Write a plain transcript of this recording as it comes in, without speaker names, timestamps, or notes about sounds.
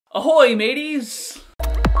Ahoy, mateys!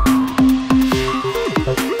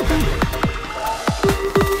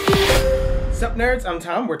 Sup, nerds? I'm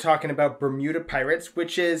Tom. We're talking about Bermuda Pirates,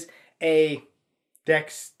 which is a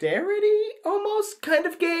dexterity, almost, kind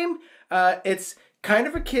of game. It's kind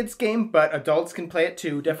of a kid's game, but adults can play it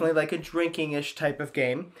too. Definitely like a drinking-ish type of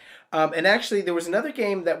game. And actually, there was another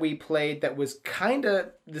game that we played that was kind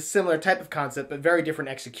of the similar type of concept, but very different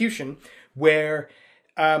execution, where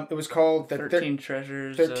it was called the 13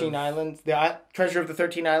 Treasures 13 Islands, the Treasure of the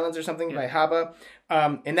 13 Islands or something by Haba.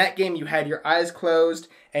 In that game, you had your eyes closed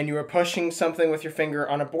and you were pushing something with your finger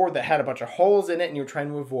on a board that had a bunch of holes in it, and you were trying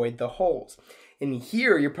to avoid the holes. In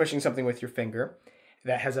here, you're pushing something with your finger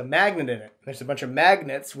that has a magnet in it. There's a bunch of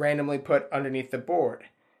magnets randomly put underneath the board.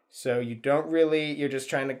 So you don't really, you're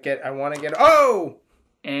just trying to get, oh!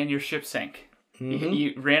 And your ship sank. Mm-hmm.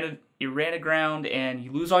 You ran aground and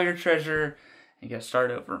you lose all your treasure. You gotta start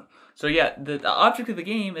over. So yeah, the object of the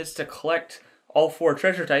game is to collect all 4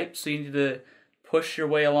 treasure types. So you need to push your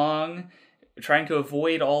way along, trying to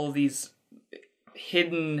avoid all of these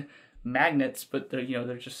hidden magnets, but they're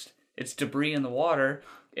just, it's debris in the water,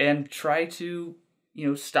 and try to,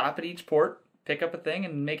 stop at each port, pick up a thing,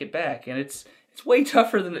 and make it back. And it's way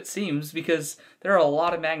tougher than it seems because there are a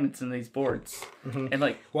lot of magnets in these boards. Mm-hmm.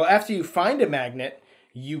 And well, after you find a magnet,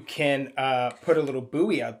 you can put a little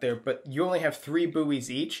buoy out there, but you only have 3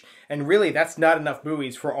 buoys each, and really that's not enough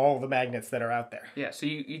buoys for all the magnets that are out there. Yeah, so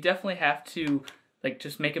you definitely have to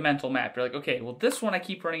just make a mental map. You're like, okay, well this one I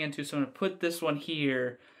keep running into, so I'm gonna put this one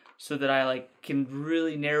here so that I can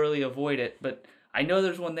really narrowly avoid it, but I know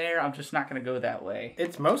there's one there, I'm just not gonna go that way.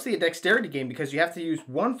 It's mostly a dexterity game because you have to use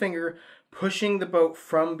one finger pushing the boat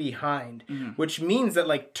from behind, which means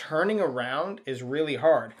that turning around is really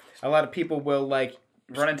hard. A lot of people will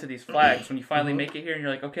run into these flags when you finally make it here, and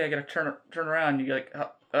you're like, okay, I gotta turn around. And you're like,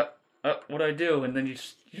 what do I do? And then you're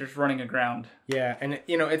just running aground. Yeah, and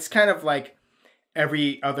it's kind of like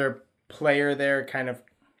every other player there kind of,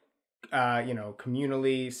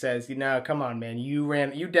 communally says, come on, man,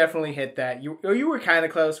 you definitely hit that. You were kind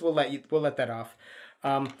of close. We'll let that off.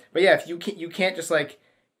 But yeah, if you can't just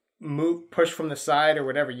push from the side or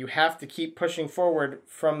whatever. You have to keep pushing forward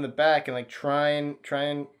from the back and try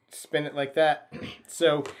and spin it like that.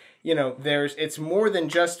 So, it's more than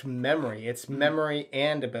just memory. It's memory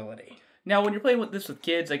and ability. Now, when you're playing with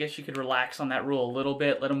kids, I guess you could relax on that rule a little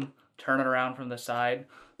bit, let them turn it around from the side.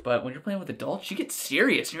 But when you're playing with adults, you get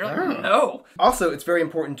serious. And you're like, oh, no. Also, it's very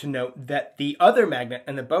important to note that the other magnet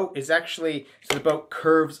in the boat is actually, so the boat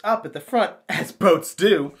curves up at the front, as boats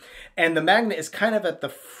do, and the magnet is kind of at the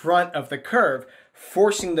front of the curve,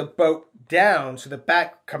 forcing the boat down so the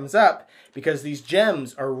back comes up, because these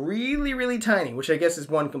gems are really, really tiny, which I guess is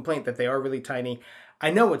one complaint, that they are really tiny. I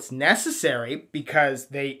know it's necessary because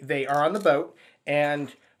they are on the boat,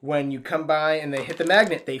 and when you come by and they hit the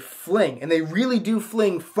magnet, they fling, and they really do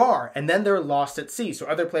fling far, and then they're lost at sea. So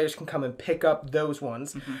other players can come and pick up those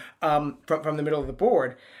ones from the middle of the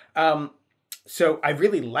board. So I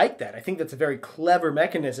really like that. I think that's a very clever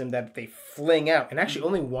mechanism that they fling out. And actually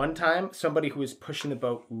only one time, somebody who was pushing the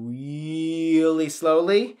boat really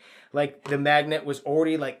slowly, the magnet was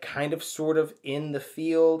already kind of sort of in the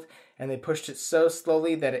field, and they pushed it so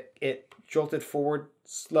slowly that it jolted forward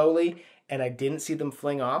slowly, and I didn't see them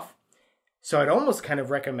fling off. So I'd almost kind of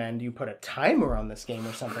recommend you put a timer on this game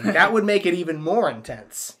or something. That would make it even more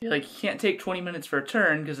intense. You're you can't take 20 minutes for a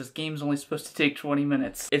turn because this game's only supposed to take 20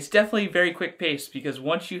 minutes. It's definitely very quick paced because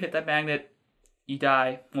once you hit that magnet, you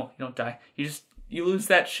die. Well, you don't die. You lose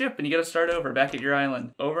that ship and you gotta start over back at your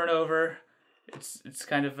island. Over and over. It's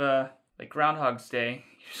kind of like Groundhog's Day.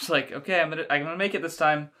 You're just okay, I'm gonna make it this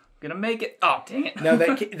time. Gonna make it. Oh, dang it. Now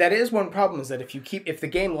that is one problem, is that if the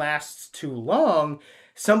game lasts too long,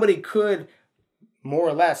 somebody could more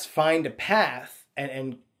or less find a path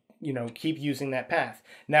and keep using that path.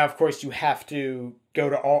 Now, of course, you have to go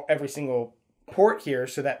to every single port here,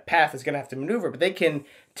 so that path is going to have to maneuver, but they can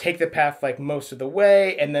take the path most of the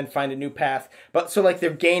way and then find a new path. But so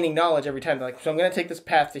they're gaining knowledge every time. They're so I'm going to take this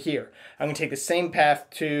path to here. I'm going to take the same path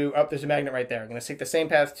to, there's a magnet right there. I'm going to take the same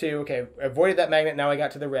path to, okay, avoided that magnet, now I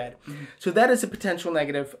got to the red. So that is a potential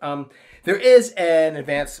negative. There is an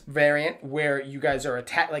advanced variant where you guys are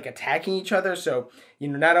attacking each other. So,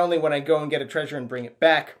 not only when I go and get a treasure and bring it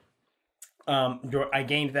back, I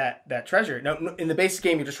gained that treasure. Now, in the basic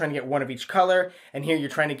game, you're just trying to get one of each color, and here you're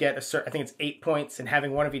trying to get I think it's 8 points, and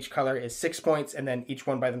having one of each color is 6 points, and then each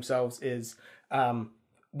one by themselves is 1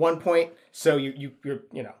 point. So you're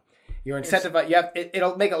incentivized.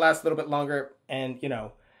 It'll make it last a little bit longer, and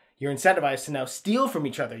you're incentivized to now steal from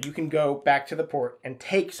each other. You can go back to the port and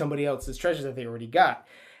take somebody else's treasures that they already got,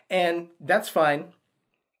 and that's fine.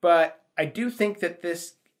 but I do think that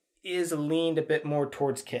this is leaned a bit more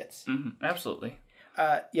towards kids. Absolutely.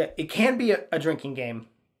 Yeah, it can be a drinking game,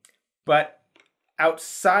 but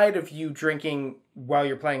outside of you drinking while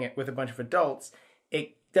you're playing it with a bunch of adults,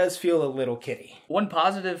 it does feel a little kiddie. One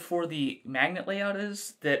positive for the magnet layout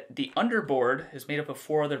is that the underboard is made up of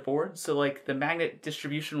 4 other boards, so like the magnet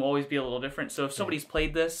distribution will always be a little different. So if somebody's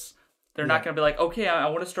played this, they're not going to be like, okay, I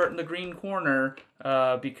want to start in the green corner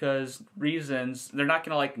because reasons. They're not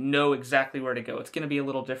going to like know exactly where to go. It's going to be a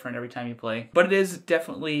little different every time you play. But it is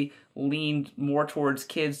definitely leaned more towards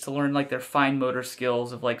kids to learn like their fine motor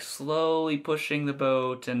skills of like slowly pushing the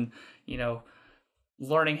boat and, you know,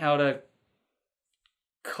 learning how to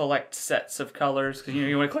collect sets of colors because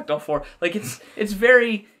you want to collect all 4. Like it's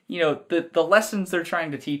very, you know, the lessons they're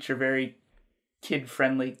trying to teach are very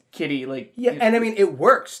kid-friendly, kiddie, like... Yeah, and I mean, it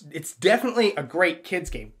works. It's definitely a great kids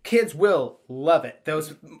game. Kids will love it.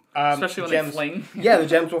 Those especially when gems, they fling. Yeah, the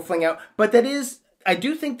gems will fling out. But that is... I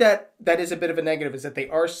do think that is a bit of a negative, is that they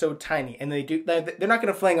are so tiny, and they're not going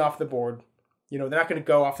to fling off the board. You know, they're not going to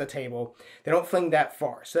go off the table. They don't fling that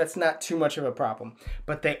far, so that's not too much of a problem.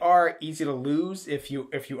 But they are easy to lose if you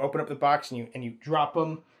open up the box and you drop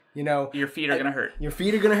them. You know, your feet are going to hurt. Your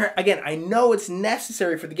feet are going to hurt. Again, I know it's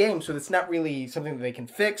necessary for the game, so it's not really something that they can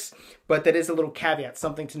fix, but that is a little caveat,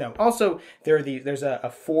 something to know. Also, there's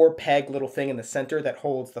a 4-peg little thing in the center that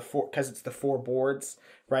holds the 4, because it's the 4 boards,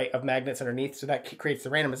 right, of magnets underneath, so that creates the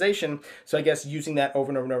randomization. So I guess using that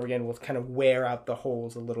over and over and over again will kind of wear out the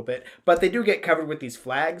holes a little bit. But they do get covered with these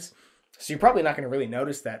flags, so you're probably not going to really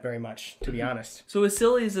notice that very much, to be honest. So as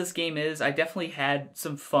silly as this game is, I definitely had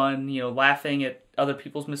some fun, you know, laughing at other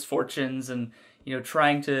people's misfortunes and, you know,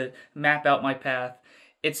 trying to map out my path.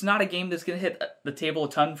 It's not a game that's going to hit the table a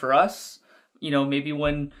ton for us. You know, maybe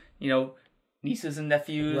when, you know, nieces and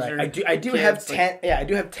nephews right. or I do kids, have 10 I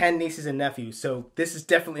do have 10 nieces and nephews, so this is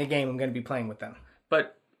definitely a game I'm going to be playing with them.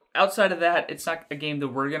 But outside of that, it's not a game that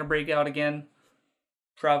we're going to break out again.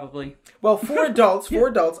 Probably. Well, for adults,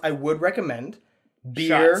 I would recommend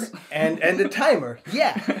beer and a timer.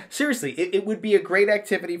 Yeah, seriously, it would be a great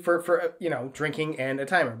activity for you know, drinking and a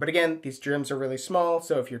timer. But again, these germs are really small,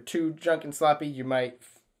 so if you're too drunk and sloppy, you might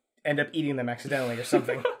end up eating them accidentally or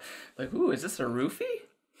something. Like, ooh, is this a roofie?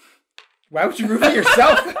 Why would you roofie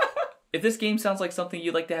yourself? If this game sounds like something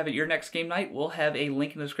you'd like to have at your next game night, we'll have a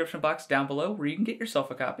link in the description box down below where you can get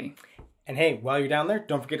yourself a copy. And hey, while you're down there,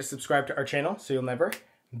 don't forget to subscribe to our channel so you'll never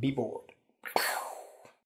be bored.